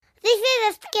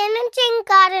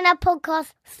Gardener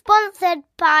podcast sponsored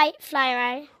by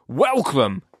Flymo.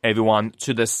 Welcome, everyone,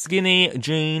 to the Skinny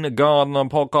Jean Gardener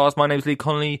podcast. My name is Lee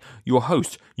Connolly, your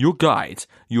host, your guide,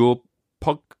 your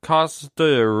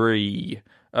podcastery.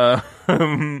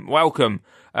 Welcome.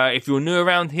 If you're new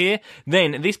around here,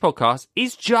 then this podcast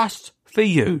is just for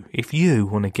you. If you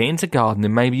want to get into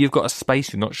gardening, maybe you've got a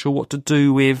space you're not sure what to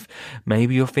do with.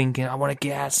 Maybe you're thinking, I want to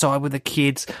get outside with the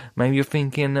kids. Maybe you're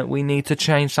thinking that we need to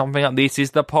change something up. This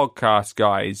is the podcast,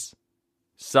 guys.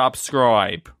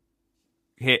 Subscribe.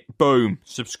 Hit boom,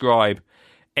 subscribe.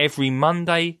 Every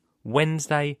Monday,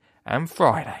 Wednesday, and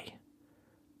Friday,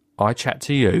 I chat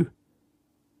to you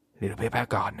a little bit about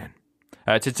gardening.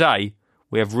 Today,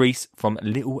 we have Reese from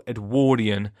Little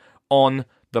Edwardian on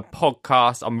the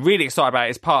podcast. I'm really excited about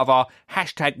it. It's part of our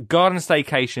hashtag garden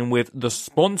staycation with the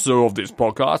sponsor of this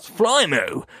podcast,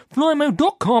 Flymo.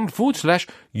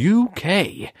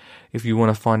 Flymo.com/UK. If you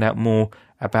want to find out more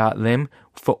about them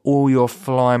for all your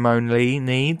Flymo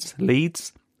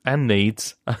leads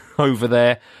over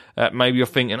there. Maybe you're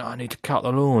thinking, I need to cut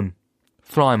the lawn.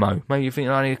 Flymo. Maybe you're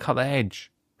thinking, I need to cut the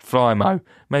hedge. Flymo.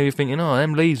 Maybe you're thinking,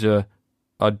 them leaves are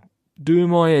doing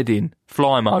my head in.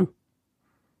 Flymo.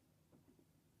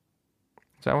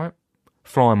 Is that right?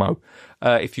 Flymo.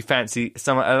 If you fancy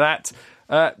something like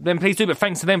that, then please do. But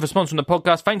thanks to them for sponsoring the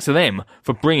podcast. Thanks to them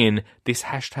for bringing this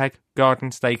hashtag garden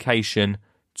staycation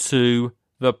to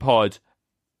the pod.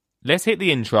 Let's hit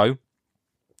the intro,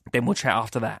 then we'll chat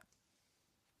after that.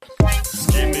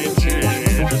 Skinny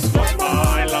Jean is not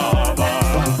my lover.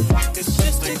 It's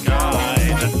just a guy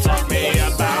that taught me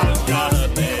about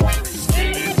gardening.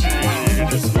 Skinny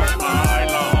Jean is not my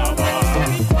lover.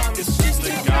 It's just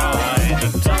a guy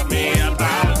that taught me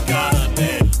about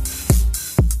gardening.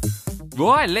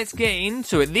 Right, let's get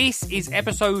into it. This is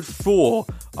episode 4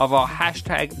 of our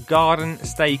hashtag garden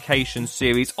staycation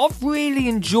series. I've really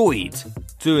enjoyed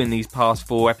doing these past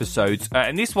 4 episodes,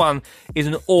 and this one is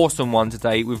an awesome one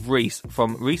today with Reese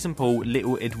from Reese and Paul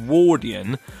Little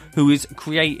Edwardian, who is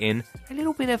creating a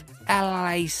little bit of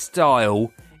LA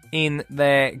style in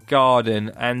their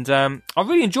garden. And I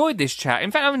really enjoyed this chat. In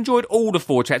fact, I've enjoyed all the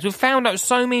 4 chats. We've found out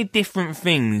so many different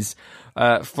things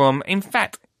from, in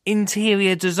fact,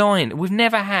 interior design. We've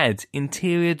never had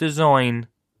interior design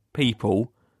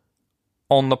people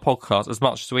on the podcast as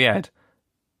much as we had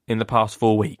in the past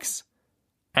 4 weeks.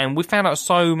 And we found out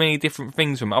so many different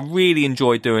things from it. I really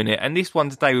enjoyed doing it. And this one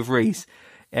today with Reese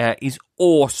is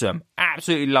awesome.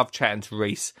 Absolutely love chatting to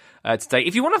Reese today.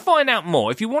 If you want to find out more,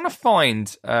 if you want to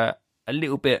find a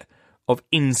little bit of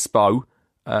inspo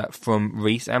from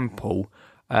Reese and Paul,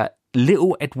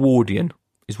 Little Edwardian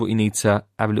is what you need to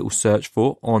have a little search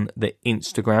for on the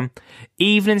Instagram.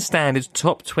 Evening Standard's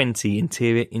top 20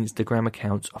 interior Instagram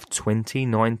accounts of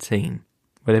 2019,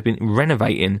 where they've been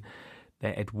renovating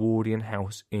their Edwardian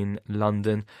house in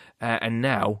London. And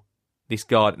now this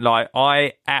garden,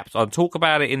 I'll talk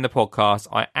about it in the podcast.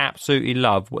 I absolutely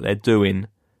love what they're doing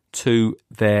to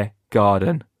their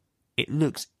garden. It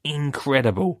looks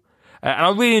incredible. And I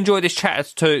really enjoyed this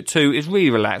chat too. It's really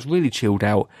relaxed, really chilled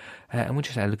out. And we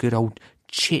just had a good old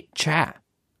chit chat,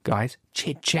 guys.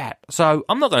 Chit chat. So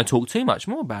I'm not going to talk too much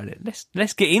more about it.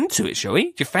 Let's get into it, shall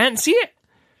we? Do you fancy it?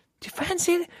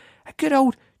 A good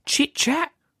old chit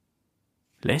chat?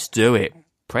 Let's do it.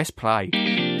 Press play.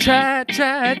 Chat.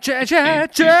 The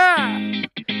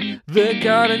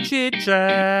garden chit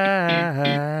chat.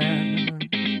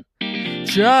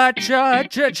 Chat.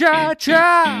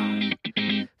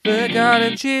 The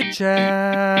garden chit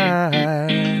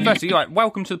chat. Firstly,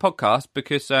 welcome to the podcast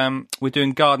because we're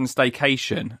doing garden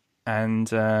staycation,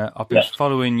 and I've been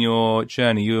following your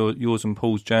journey, yours and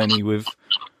Paul's journey with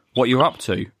what you're up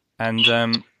to, and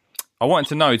I wanted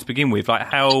to know to begin with,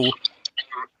 how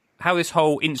this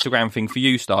whole Instagram thing for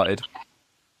you started.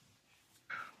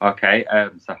 Okay,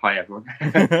 so hi everyone.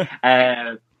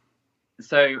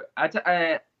 So I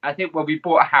think we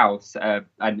bought a house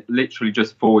and literally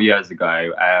just 4 years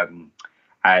ago,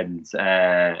 and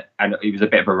it was a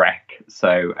bit of a wreck.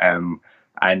 So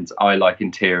and I like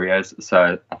interiors,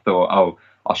 so I thought,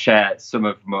 I'll share some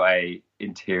of my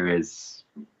interiors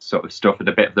sort of stuff and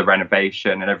a bit of the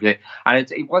renovation and everything.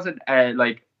 And it wasn't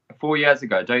 4 years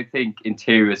ago, I don't think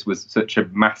interiors was such a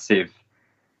massive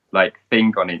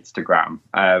thing on Instagram.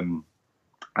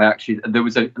 There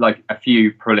was a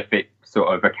few prolific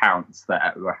sort of accounts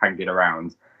that were hanging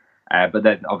around, but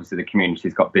then obviously the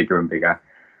community's got bigger and bigger.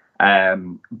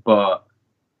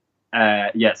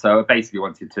 So I basically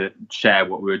wanted to share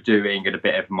what we were doing and a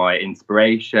bit of my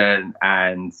inspiration,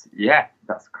 and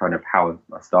that's kind of how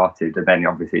I started. And then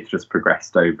obviously it's just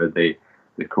progressed over the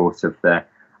course of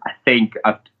I think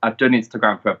I've done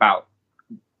Instagram for about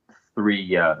 3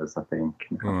 years, I think.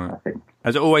 Right. I think.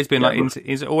 Has it always been Yeah,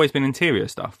 is it always been interior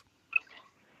stuff?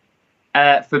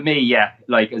 For me, yeah,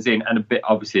 like as in, and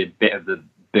obviously a bit of the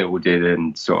building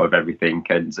and sort of everything,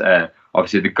 and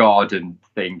obviously the garden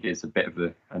thing is a bit of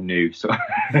a new sort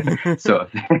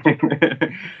of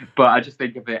thing. But I just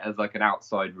think of it as like an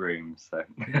outside room. So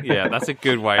Yeah, that's a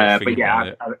good way of thinking about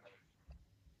it.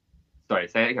 Sorry,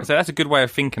 say it again. So that's a good way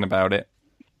of thinking about it.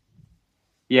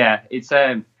 Yeah, it's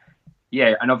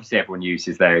yeah, and obviously everyone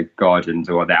uses their gardens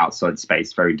or their outside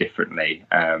space very differently.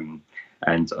 And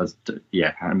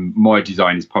my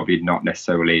design is probably not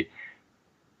necessarily,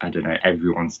 I don't know,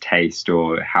 everyone's taste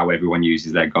or how everyone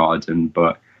uses their garden,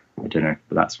 but I don't know.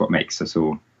 But that's what makes us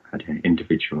all, I don't know,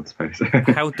 individual, I suppose.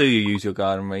 How do you use your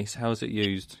garden, Reese? How's it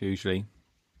used usually?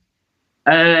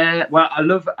 Well, I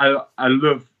love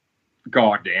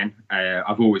gardening.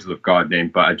 I've always loved gardening,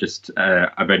 but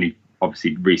I've only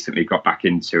obviously recently got back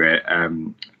into it.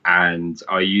 And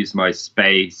I use my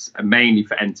space mainly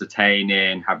for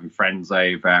entertaining, having friends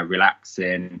over,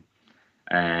 relaxing,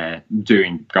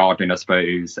 doing gardening, I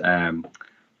suppose.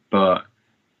 But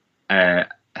I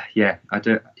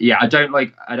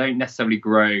don't necessarily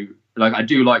grow, like, I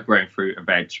do like growing fruit and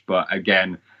veg, but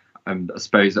again, I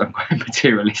suppose I'm quite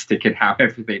materialistic in how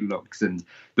everything looks and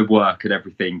the work and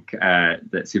everything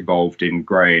that's involved in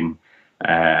growing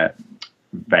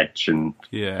veg and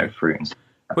fruit and stuff.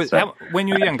 But when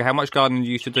you were younger, how much gardening did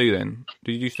you used to do then?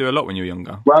 Did you used to do a lot when you were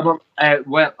younger? Well,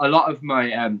 a lot of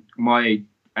my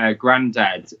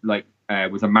granddad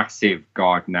was a massive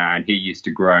gardener, and he used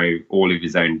to grow all of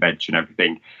his own veg and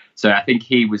everything. So I think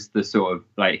he was the sort of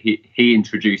he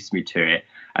introduced me to it,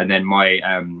 and then my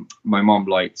mom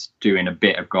liked doing a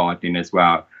bit of gardening as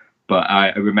well. But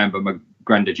I remember my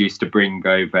granddad used to bring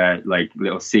over like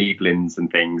little seedlings and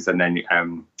things, and then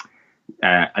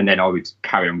I would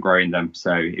carry on growing them.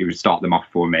 So he would start them off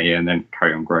for me and then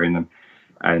carry on growing them.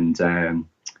 And so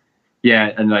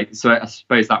I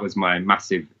suppose that was my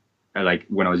massive,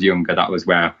 when I was younger, that was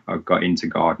where I got into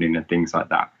gardening and things like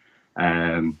that.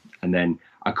 And then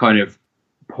I kind of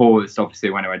paused, obviously,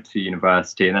 when I went to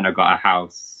university, and then I got a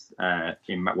house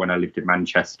when I lived in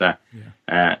Manchester.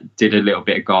 Did a little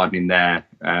bit of gardening there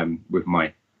with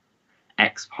my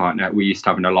ex-partner. We used to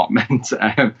have an allotment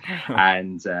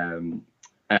and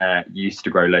used to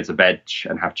grow loads of veg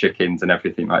and have chickens and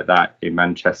everything like that in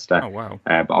Manchester. Oh, wow.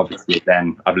 But obviously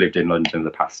then I've lived in London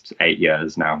the past 8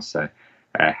 years now, so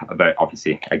but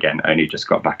obviously again only just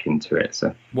got back into it.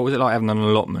 So what was it like having an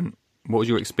allotment? What was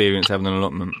your experience having an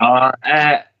allotment?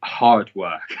 Hard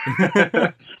work.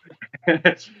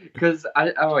 Because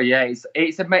it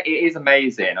is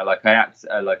amazing.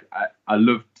 I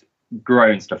loved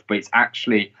growing stuff, but it's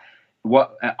actually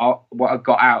what I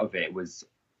got out of it was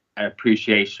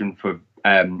appreciation for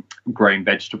growing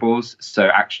vegetables. So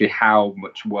actually how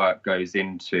much work goes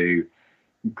into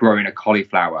growing a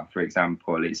cauliflower, for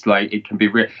example. It's like it can be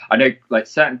I know like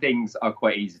certain things are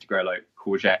quite easy to grow, like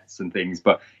courgettes and things,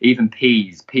 but even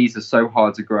peas are so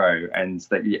hard to grow, and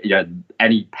that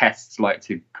any pests like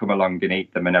to come along and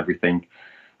eat them and everything.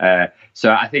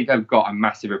 So I think I've got a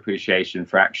massive appreciation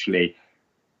for actually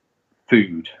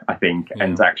food, I think,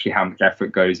 and actually how much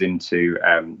effort goes into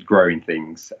growing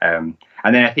things. And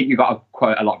then I think you got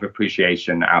quite a lot of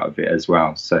appreciation out of it as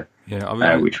well. So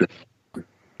which was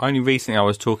only recently I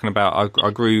was talking about I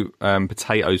grew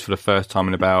potatoes for the first time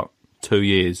in about 2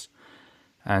 years,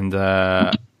 and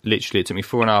literally it took me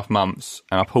 4.5 months,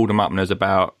 and I pulled them up and there's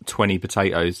about 20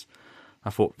 potatoes. I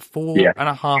thought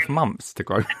 4.5 months to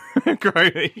grow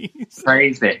these.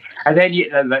 Crazy. And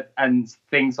then and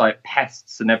things like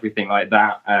pests and everything like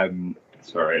that.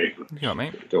 Sorry. You know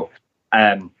what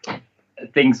I mean?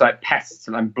 Things like pests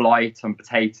and blight on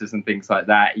potatoes and things like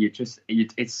that.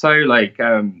 It's so like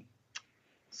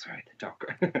sorry, the dog.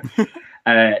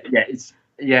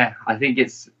 I think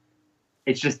it's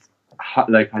just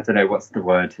like, I don't know what's the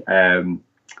word.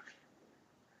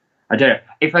 I don't know.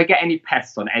 If I get any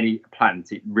pests on any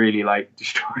plant, it really like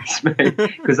destroys me,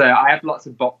 because I have lots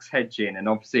of box hedging, and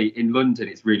obviously in London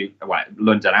it's really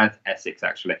London and Essex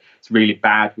actually, it's really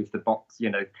bad with the box,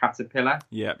 caterpillar.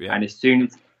 Yeah.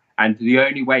 And the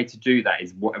only way to do that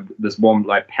is there's one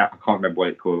I can't remember what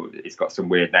it's called. It's got some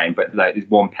weird name, but like there's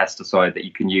one pesticide that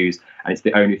you can use, and it's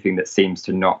the only thing that seems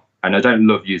to not. And I don't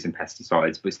love using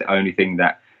pesticides, but it's the only thing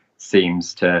that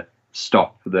seems to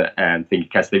stop the thing,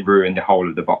 because they ruin the whole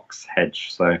of the box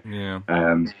hedge. So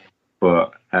And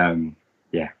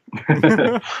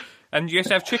you used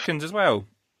to have chickens as well.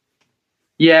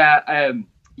 Yeah,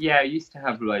 Yeah, I used to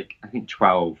have like I think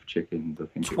 12 chickens. I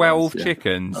think 12 it was,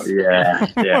 chickens. Oh,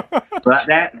 yeah. But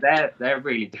they're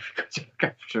really difficult to look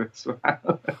after as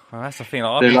well. Well, that's the thing.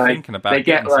 I've They're been like, thinking about. they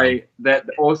get getting some. like they're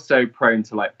also prone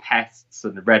to like pests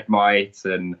and red mite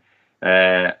and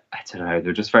I don't know.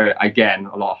 They're just very again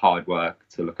a lot of hard work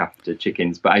to look after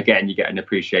chickens. But again, you get an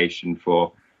appreciation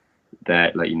for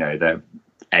their their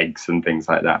eggs and things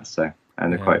like that. So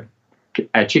and they're quite.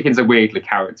 Chickens are weirdly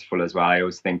characterful as well. I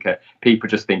always think people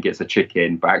just think it's a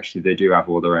chicken, but actually they do have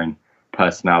all their own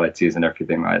personalities and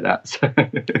everything like that. So.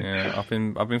 Yeah, I've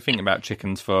been thinking about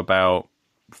chickens for about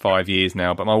 5 years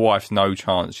now, but my wife's no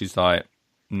chance. She's like,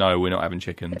 no, we're not having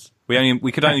chickens. We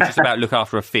could only just about look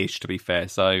after a fish, to be fair.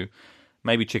 So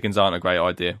maybe chickens aren't a great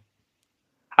idea.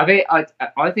 I think I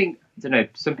don't know.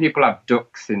 Some people have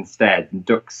ducks instead, and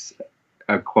ducks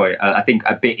are quite. I think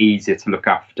a bit easier to look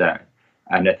after.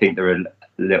 And I think they're a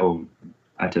little,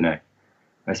 I don't know.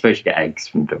 I suppose you get eggs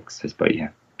from ducks, but yeah,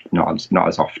 not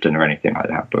as often or anything like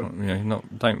that. But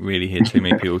don't really hear too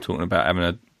many people talking about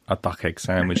having a duck egg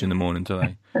sandwich in the morning, do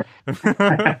they?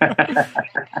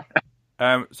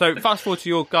 So fast forward to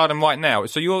your garden right now.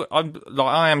 So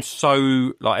I am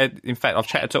so like. In fact, I've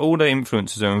chatted to all the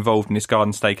influencers who are involved in this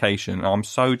garden staycation. And I'm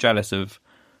so jealous of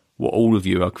what all of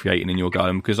you are creating in your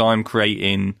garden because I'm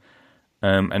creating.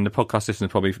 And the podcast listeners are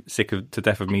probably sick to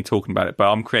death of me talking about it,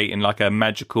 but I'm creating like a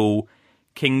magical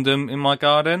kingdom in my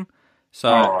garden.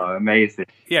 So, amazing!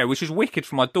 Yeah, which is wicked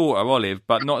for my daughter Olive,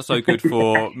 but not so good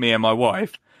for me and my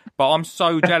wife. But I'm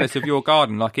so jealous of your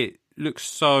garden. Like it looks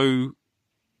so,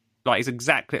 like it's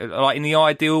exactly like in the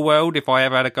ideal world. If I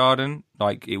ever had a garden,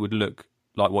 like it would look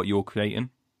like what you're creating.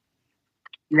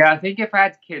 Yeah, I think if I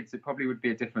had kids, it probably would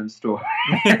be a different story.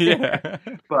 Yeah,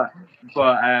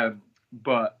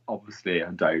 but obviously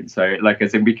I don't. So like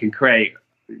as in we can create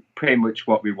pretty much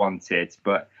what we wanted,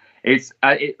 but it's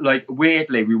like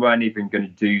weirdly we weren't even going to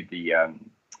do the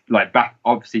like back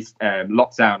obviously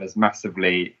lockdown has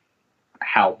massively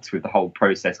helped with the whole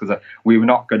process because we were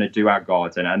not going to do our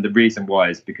garden, and the reason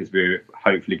was because we were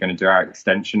hopefully going to do our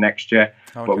extension next year.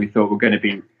 Okay. But we thought we're going to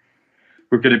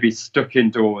be stuck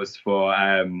indoors for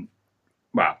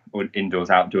or indoors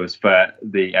outdoors for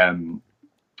the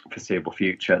foreseeable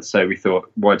future. So we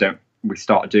thought, why don't we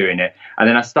start doing it? And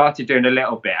then I started doing a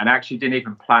little bit and actually didn't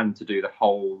even plan to do the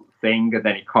whole thing, and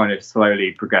then it kind of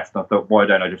slowly progressed and I thought, why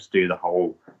don't I just do the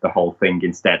whole thing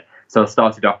instead? So I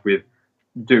started off with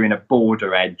doing a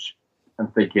border edge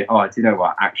and thinking, do you know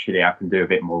what, actually I can do a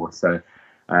bit more. So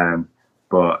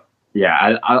but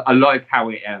yeah, I like how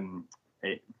it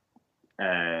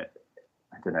I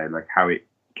don't know, like how it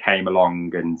came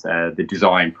along and the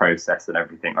design process and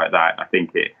everything like that. I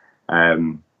think I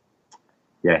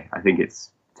think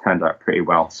it's turned out pretty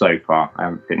well so far. I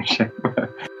haven't finished it.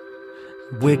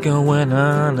 We're going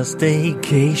on a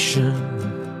staycation.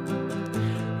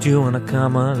 Do you wanna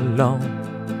come along?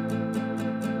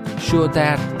 Sure,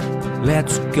 Dad,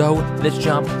 let's go. Let's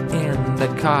jump in the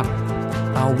car.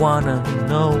 I wanna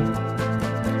know.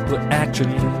 We're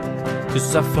actually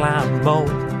just a fly mode.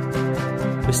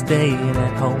 We're staying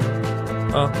at home.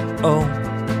 Oh,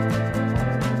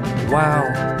 wow,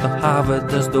 the Harvard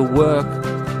does the work.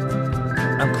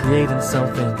 I'm creating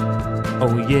something.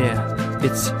 Oh yeah,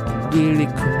 it's really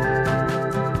cool.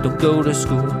 Don't go to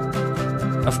school.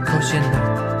 Of course you're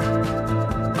not.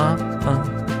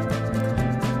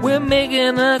 We're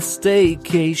making a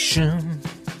staycation,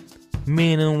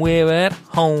 meaning we're at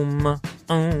home.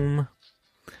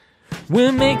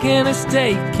 We're making a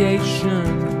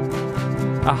staycation.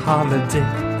 A holiday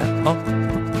at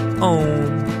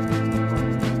home.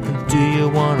 Do you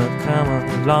wanna come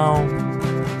along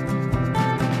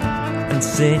and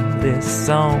sing this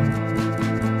song?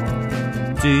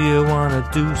 Do you wanna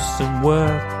do some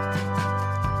work?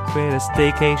 Create a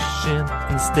staycation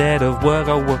instead of work.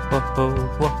 Home.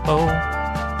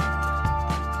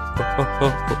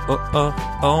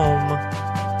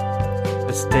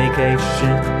 A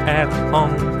staycation at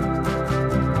home.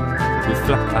 We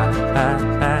fly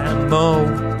mo.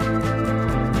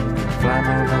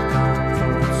 Flymo.com/UK.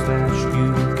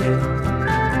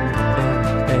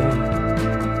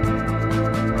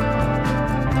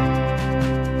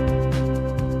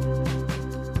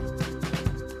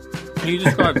 Can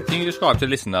you describe to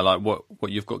listener like what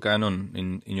you've got going on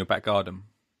in your back garden?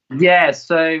 Yeah,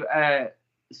 so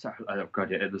I've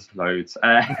got it. There's loads.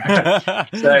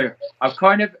 So I've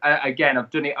kind of again I've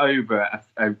done it over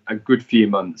a good few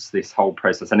months, this whole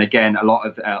process, and again a lot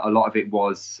of it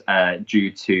was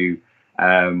due to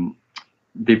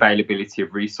the availability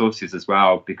of resources as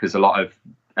well, because a lot of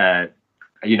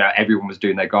everyone was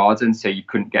doing their garden, so you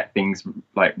couldn't get things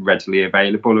like readily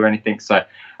available or anything. So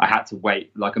I had to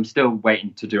wait. Like, I'm still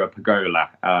waiting to do a pergola,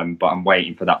 but I'm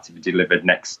waiting for that to be delivered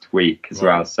next week as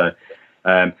well. So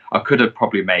I could have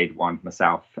probably made one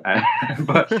myself,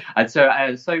 but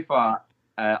so far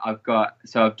I've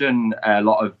done a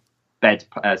lot of bed.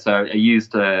 So I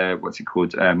used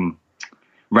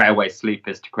railway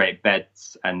sleepers to create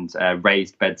beds and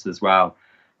raised beds as well.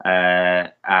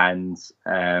 I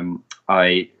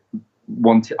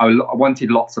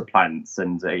wanted lots of plants,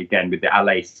 and again with the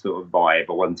LA sort of vibe,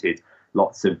 I wanted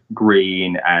lots of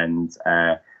green and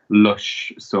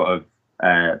lush sort of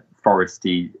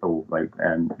foresty or like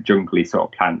jungly sort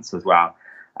of plants as well.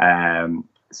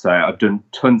 So I've done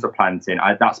tons of planting.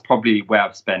 That's probably where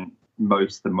I've spent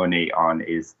most of the money on,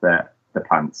 is the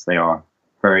plants. They are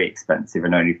very expensive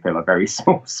and only fill a very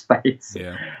small space.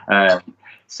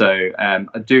 So I'm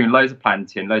doing loads of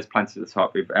planting at the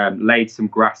top. We've laid some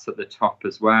grass at the top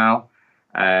as well.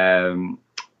 Hopefully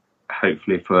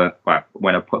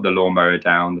when I put the lawnmower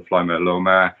down, the fly mower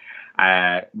lawnmower.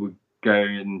 We're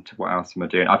going to, what else am I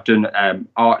doing? I've done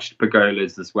arched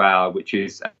pergolas as well, which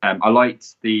is, I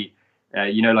liked the,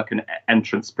 like an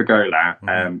entrance pergola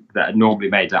that are normally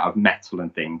made out of metal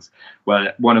and things. Well,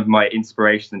 one of my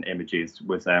inspiration images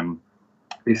was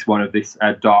this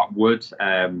dark wood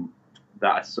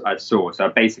that I saw. So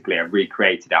basically I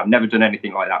recreated it. I've never done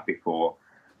anything like that before,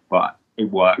 but it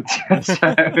worked. So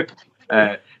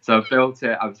I built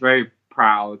it. I was very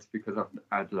proud because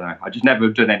I don't know, I just never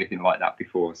done anything like that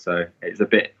before. So it's a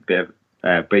bit of,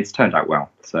 but it's turned out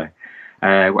well. So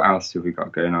what else have we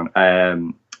got going on?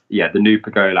 The new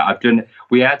pergola.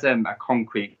 We had a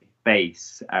concrete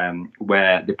base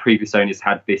where the previous owners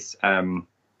had this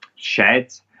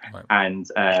shed, right. And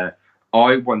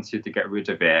I wanted to get rid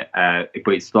of it, but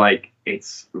it's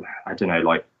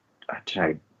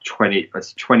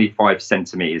 25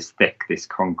 centimeters thick, this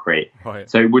concrete. Right.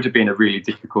 So it would have been a really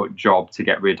difficult job to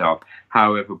get rid of.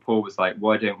 However, Paul was like,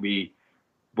 why don't we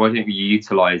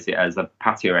utilize it as a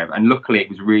patio area? And luckily it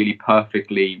was really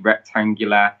perfectly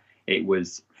rectangular. It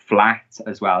was flat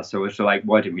as well. So I was like,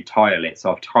 why didn't we tile it?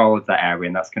 So I've tiled that area,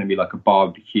 and that's going to be like a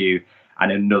barbecue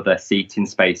and another seating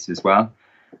space as well.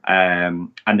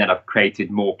 And then I've created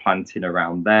more planting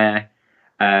around there.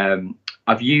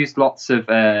 I've used lots of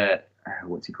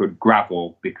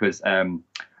gravel, because I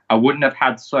wouldn't have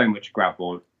had so much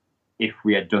gravel if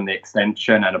we had done the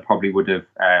extension, and I probably would have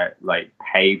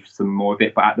paved some more of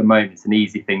it. But at the moment, it's an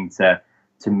easy thing to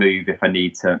move if I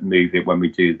need to move it when we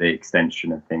do the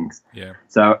extension and things. Yeah.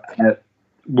 So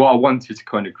what I wanted to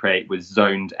kind of create was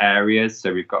zoned areas.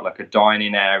 So we've got like a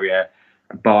dining area,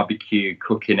 a barbecue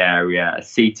cooking area, a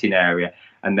seating area,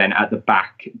 and then at the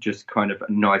back just kind of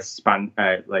a nice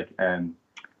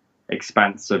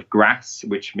expanse of grass,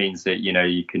 which means that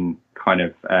you can kind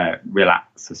of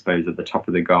relax, I suppose, at the top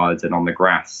of the garden on the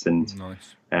grass. And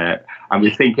nice. And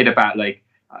we're thinking about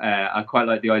I quite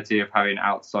like the idea of having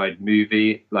outside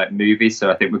movies. So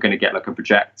I think we're going to get like a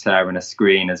projector and a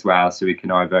screen as well, so we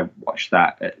can either watch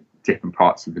that at different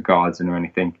parts of the garden or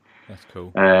anything. That's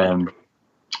cool.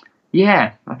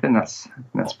 Yeah, I think that's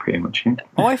pretty much it.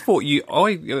 I thought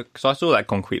because I saw that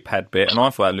concrete pad bit and I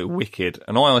thought that looked wicked,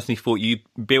 and I honestly thought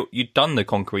you'd done the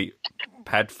concrete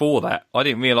pad for that. I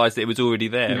didn't realise that it was already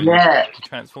there. Yeah, you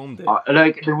transformed it.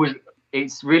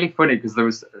 It's really funny because there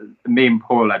was, me and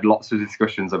Paul had lots of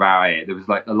discussions about it. There was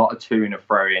like a lot of to-ing and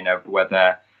fro-ing of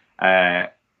whether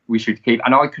we should keep,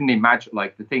 and I couldn't imagine,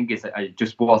 the thing is that it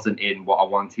just wasn't in what I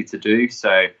wanted to do.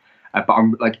 So, but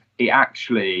I'm it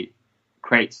actually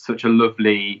creates such a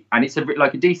lovely, and it's a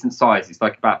decent size. It's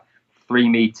like about 3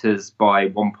 meters by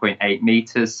 1.8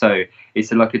 meters. So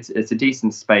it's a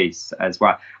decent space as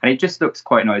well. And it just looks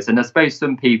quite nice. And I suppose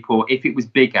some people, if it was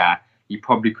bigger, you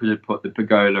probably could have put the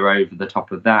pergola over the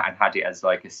top of that and had it as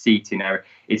like a seating area.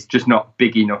 It's just not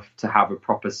big enough to have a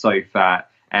proper sofa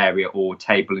area or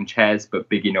table and chairs, but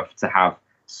big enough to have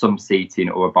some seating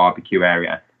or a barbecue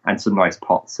area and some nice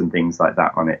pots and things like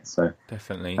that on it. So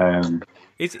definitely.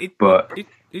 Is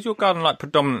your garden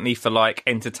predominantly for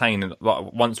entertaining?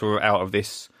 Once we're out of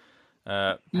this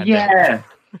pandemic?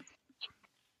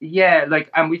 Yeah,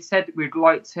 and we said we'd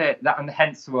like to that, and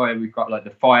hence why we've got the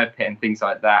fire pit and things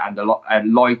like that,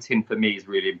 and lighting for me is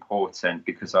really important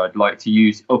because I'd like to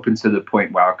use up until the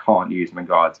point where I can't use my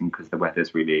garden because the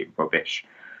weather's really rubbish.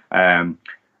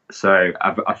 So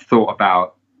I've thought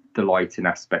about the lighting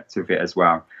aspect of it as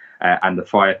well, and the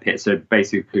fire pit. So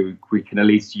basically, we can at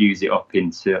least use it up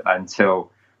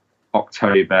until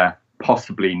October,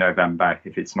 possibly November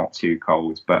if it's not too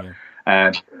cold. But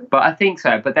I think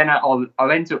so. But then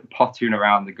I'll end up pottering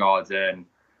around the garden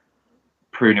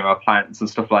pruning our plants and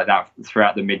stuff like that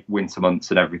throughout the midwinter months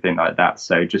and everything like that.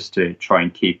 So just to try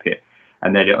and keep it,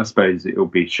 and then I suppose it will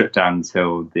be shut down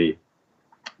until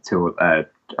I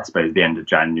suppose the end of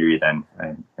January then,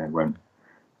 and when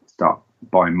start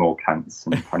buying more plants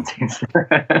and plantings.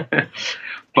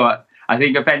 But I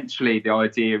think eventually the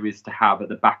idea is to have at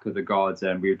the back of the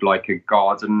garden, we would like a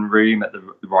garden room at the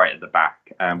right at the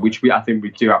back, which I think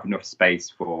we do have enough space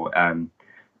for.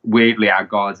 Weirdly, our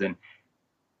garden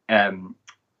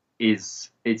it's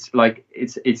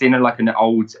in an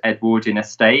old Edwardian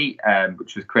estate,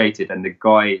 which was created, and the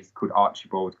guy is called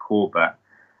Archibald Corbett.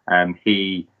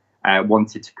 He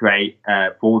wanted to create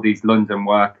for all these London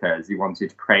workers. He wanted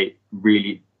to create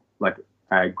really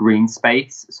green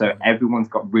space, so everyone's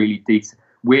got really decent.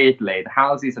 Weirdly, the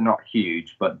houses are not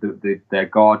huge, but their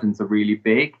gardens are really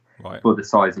big for the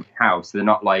size of the house. They're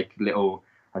not like little,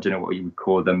 I don't know what you would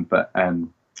call them, but I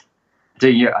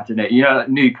don't know. Like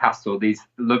Newcastle, these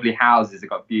lovely houses have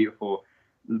got beautiful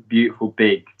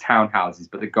big townhouses,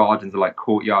 but the gardens are like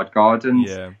courtyard gardens.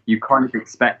 Yeah. You kind of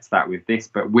expect that with this,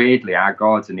 but weirdly, our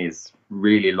garden is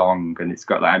really long, and it's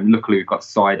got luckily we've got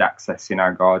side access in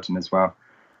our garden as well.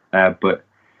 But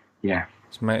yeah,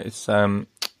 it's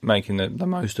making the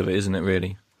most of it, isn't it?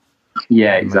 Really?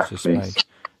 Yeah, exactly.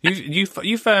 You've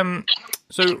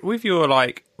so with your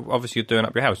obviously you're doing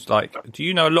up your house. Do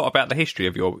you know a lot about the history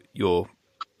of your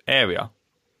area?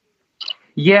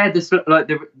 Yeah,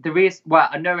 there is. Well,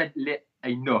 I know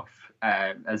enough.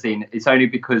 As in, it's only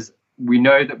because we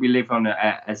know that we live on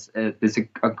there's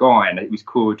a guy, and it was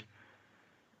called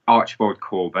Archibald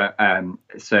Corbett.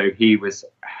 So he was.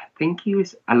 I think he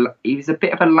was a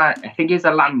bit of I think he was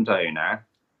a landowner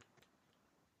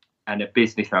and a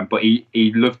businessman, but he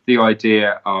loved the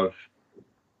idea of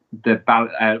the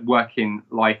working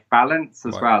life balance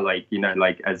as well.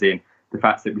 As in the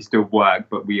fact that we still work,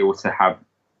 but we also have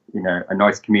a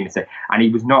nice community. And he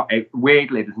was not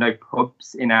weirdly. There's no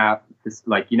pubs in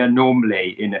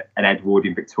normally in an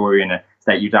Edwardian Victorian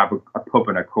estate you'd have a pub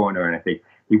on a corner or anything.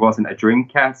 He wasn't a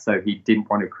drinker, so he didn't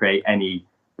want to create any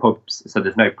pubs. So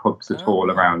there's no pubs at all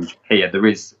around here. There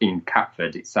is in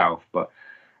Catford itself, but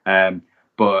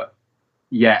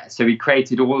yeah. So he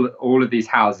created all of these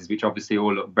houses, which obviously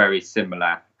all look very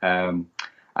similar.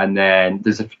 And then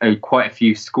there's quite a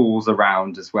few schools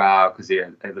around as well, because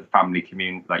the family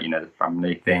community, the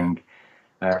family thing.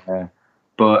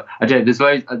 But I don't. There's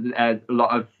a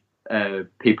lot of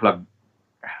people have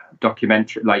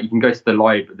documentary. You can go to the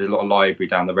library. There's a lot of library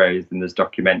down the road, and there's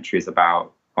documentaries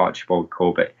about Archibald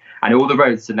Corbett. And all the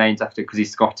roads are named after, because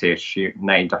he's Scottish,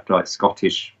 named after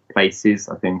Scottish places,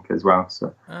 I think, as well.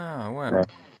 So. Oh wow.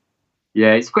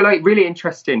 Yeah, it's quite really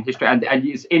interesting history, and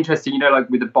it's interesting,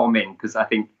 with the bombing, because I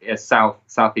think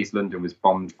southeast London was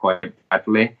bombed quite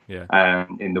badly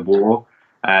in the war.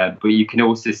 But you can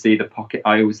also see the pocket.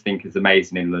 I always think is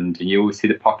amazing in London. You always see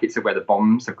the pockets of where the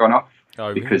bombs have gone off,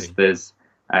 because there's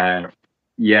and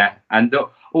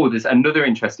there's another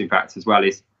interesting fact as well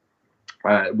is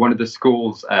one of the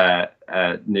schools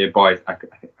nearby. I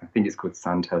think it's called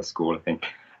Sandhurst School. I think.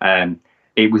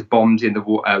 It was bombed in the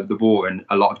war, and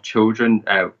a lot of children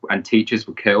and teachers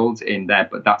were killed in there.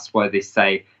 But that's why they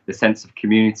say the sense of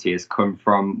community has come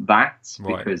from that,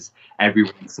 because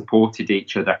everyone supported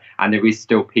each other, and there is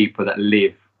still people that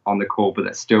live on the Corbett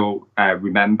that still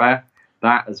remember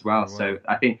that as well. So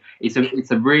I think it's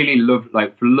a really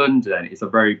for London, it's a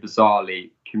very bizarrely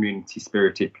community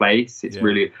spirited place. It's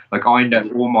really I know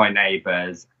all my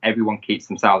neighbours, everyone keeps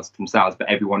themselves, but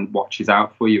everyone watches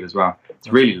out for you as well. It's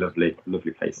really lovely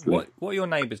place. What are your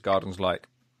neighbours' gardens like?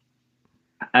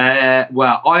 I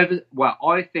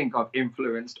think I've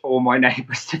influenced all my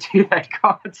neighbours to do their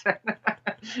garden.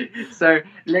 So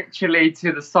literally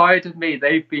to the side of me,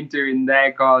 they've been doing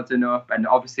their garden up, and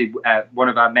obviously one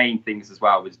of our main things as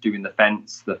well was doing the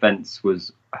fence. The fence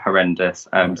was horrendous,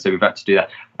 so we've had to do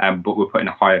that. But we're putting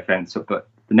a higher fence up. But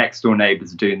the next door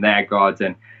neighbours are doing their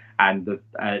garden, and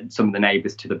some of the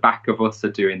neighbours to the back of us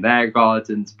are doing their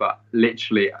gardens. But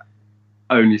literally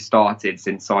only started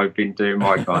since I've been doing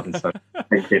my garden, so I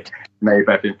think it may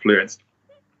have influenced.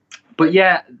 But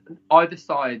yeah, either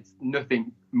side,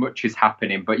 nothing much is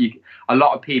happening. But a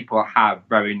lot of people have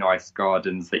very nice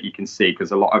gardens that you can see,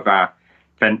 because a lot of our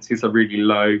fences are really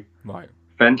low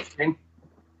fencing,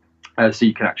 so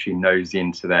you can actually nose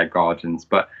into their gardens.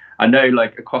 But I know,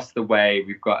 across the way,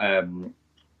 we've got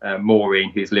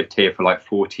Maureen, who's lived here for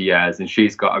 40 years, and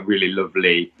she's got a really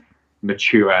lovely,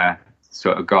 mature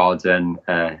sort of garden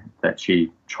that she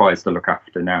tries to look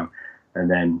after now. And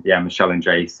then Michelle and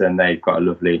Jason, they've got a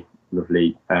lovely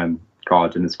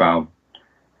garden as well.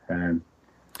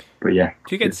 But yeah.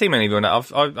 Do you get to see many of them?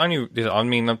 I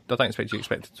mean, I don't expect you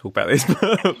to talk about this,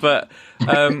 but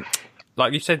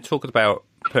like you said, talking about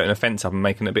putting a fence up and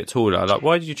making it a bit taller. Like,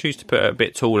 why did you choose to put a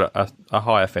bit taller, a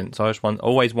higher fence? I just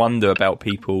always wonder about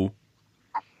people,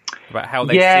 about how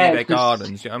they see their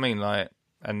gardens. You know what I mean? Like,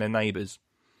 and their neighbours.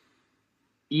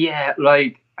 Yeah,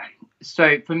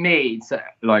 so for me, it's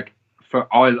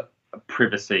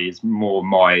privacy is more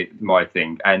my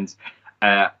thing, and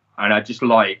I just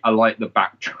like the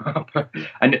backdrop.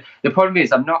 And the problem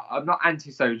is, I'm not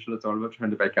antisocial at all. I'm not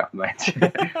trying to make up mate,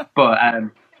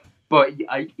 but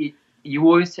you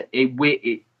always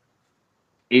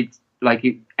it's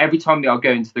like every time I'll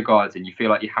go into the garden, you feel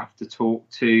like you have to talk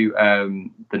to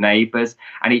the neighbours,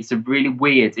 and it's a really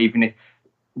weird, even if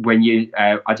when you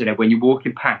I don't know, when you're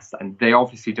walking past and they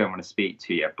obviously don't want to speak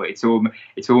to you, but it's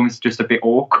almost just a bit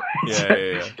awkward.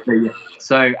 Yeah.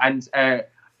 So and I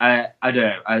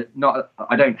don't know,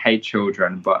 I don't hate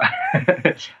children, but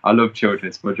I love children.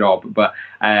 It's my job. But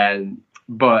I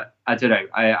don't know.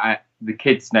 The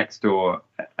kids next door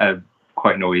are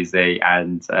quite noisy,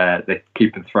 and they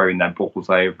keep on throwing their balls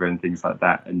over and things like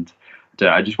that. And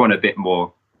I just want a bit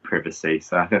more privacy.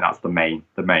 So I think that's the main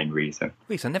reason.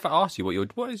 Reece, I never asked you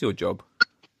what is your job?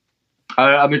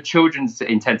 I'm a children's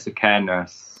intensive care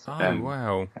nurse. Oh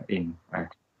wow! In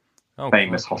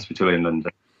famous hospital in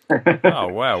London. Oh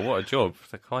wow, what a job!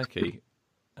 The crikey.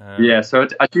 Yeah, so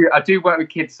I do work with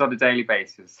kids on a daily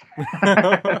basis.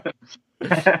 Wow,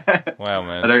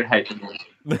 man! I don't hate them.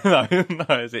 No,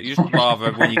 is it? You just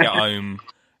rather when you get home,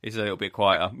 it's a little bit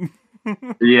quieter.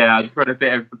 Yeah, I just want a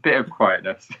bit of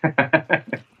quietness.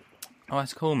 Oh,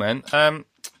 that's cool, man.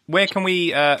 Where can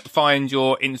we find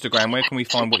your Instagram? Where can we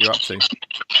find what you're up to?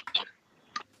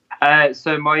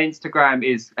 So my Instagram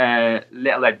is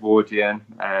Little Edwardian.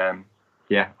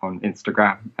 On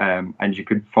Instagram, and you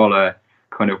can follow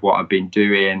kind of what I've been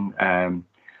doing.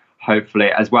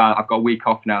 Hopefully, as well, I've got a week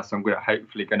off now, so I'm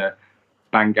hopefully going to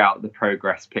bang out the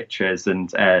progress pictures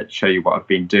and show you what I've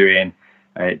been doing.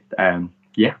 Like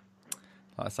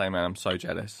I say, man, I'm so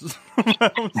jealous.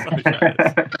 I'm so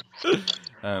jealous.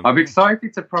 I'm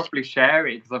excited to properly share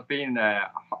it because I've been.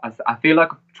 I feel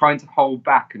like I'm trying to hold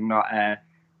back and not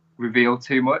reveal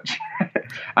too much.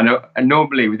 I know, and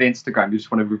normally with Instagram you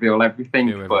just want to reveal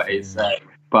everything, but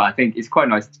I think it's quite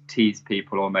nice to tease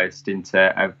people almost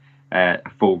into a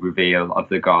full reveal of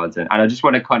the garden. And I just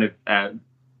want to kind of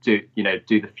do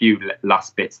the few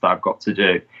last bits that I've got to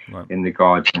do in the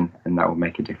garden, and that will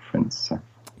make a difference. So.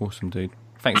 Awesome, dude.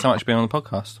 Thanks so much for being on the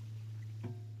podcast.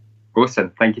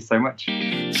 Awesome. Thank you so much.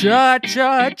 Cha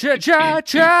cha cha cha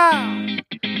cha.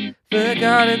 The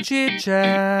garden chit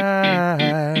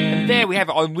chat. There we have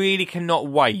it. I really cannot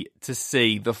wait to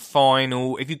see the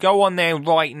final. If you go on there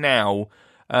right now,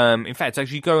 in fact,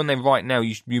 actually, you go on there right now,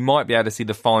 you might be able to see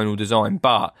the final design.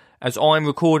 But as I'm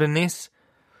recording this,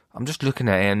 I'm just looking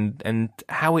at it, and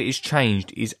how it has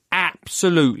changed is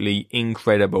absolutely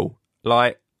incredible.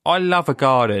 Like, I love a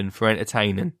garden for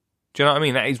entertaining. Do you know what I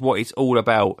mean? That is what it's all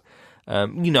about.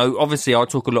 Obviously I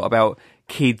talk a lot about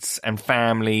kids and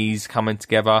families coming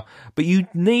together, but you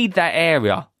need that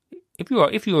area. If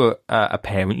you're a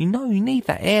parent, you need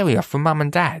that area for mum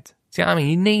and dad. See what I mean?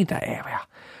 You need that area.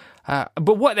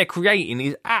 But what they're creating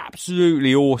is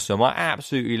absolutely awesome. I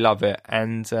absolutely love it.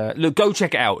 And look, go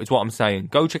check it out, is what I'm saying.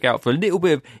 Go check it out for a little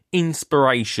bit of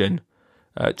inspiration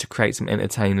to create some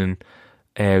entertaining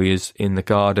areas in the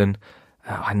garden.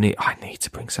 I need to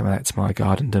bring some of that to my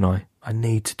garden, don't I? I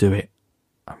need to do it.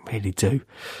 I really do.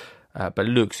 But it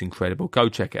looks incredible. Go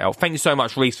check it out. Thank you so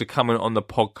much, Reece, for coming on the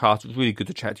podcast. It was really good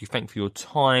to chat to you. Thank you for your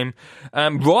time.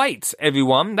 Right,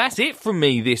 everyone, that's it from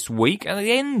me this week. At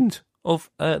the end of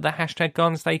the hashtag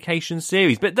Garden Staycation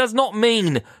series. But it does not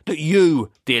mean that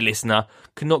you, dear listener,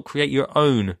 cannot create your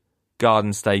own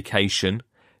garden staycation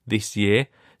this year.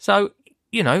 So,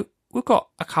 we've got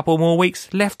a couple more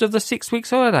weeks left of the 6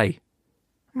 weeks holiday.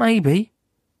 Maybe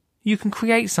you can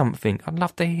create something. I'd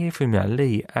love to hear from you.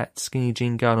 Lee at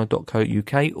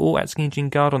skinnyjeangardener.co.uk or at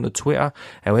skinnyjeangardener on the Twitter.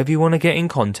 However you want to get in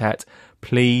contact,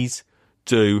 please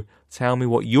do tell me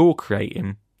what you're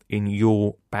creating in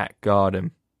your back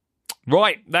garden.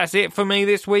 Right, that's it for me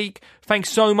this week. Thanks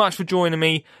so much for joining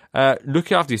me.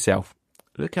 Look after yourself.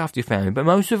 Look after your family. But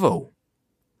most of all,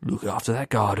 look after that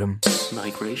garden.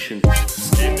 Migration.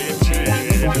 Skinny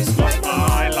Jean is not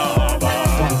my lover.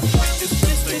 It's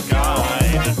just a guy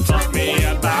that taught me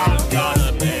about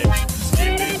gardening.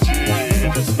 Skinny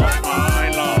Jean is not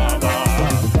my lover.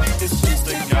 It's just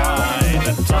a guy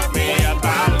that taught me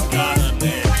about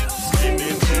gardening.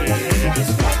 Skinny Jean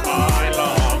is not my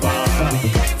lover.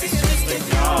 It's just a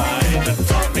guy that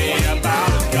taught me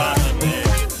about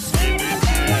gardening. Skinny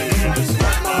Jean.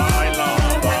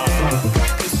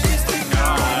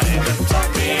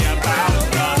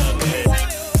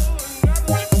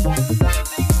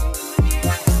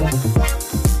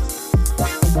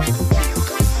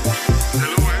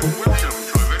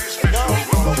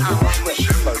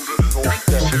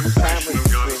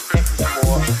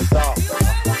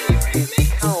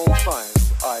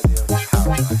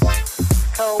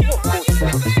 what brought you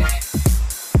down?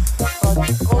 I've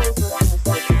always listened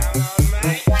to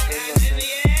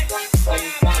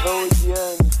and I've always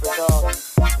yearned for garden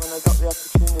when I got the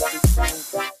opportunity to.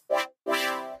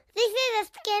 This is a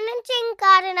Skin and Chin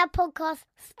Gardener podcast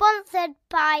sponsored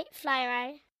by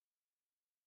Flyro.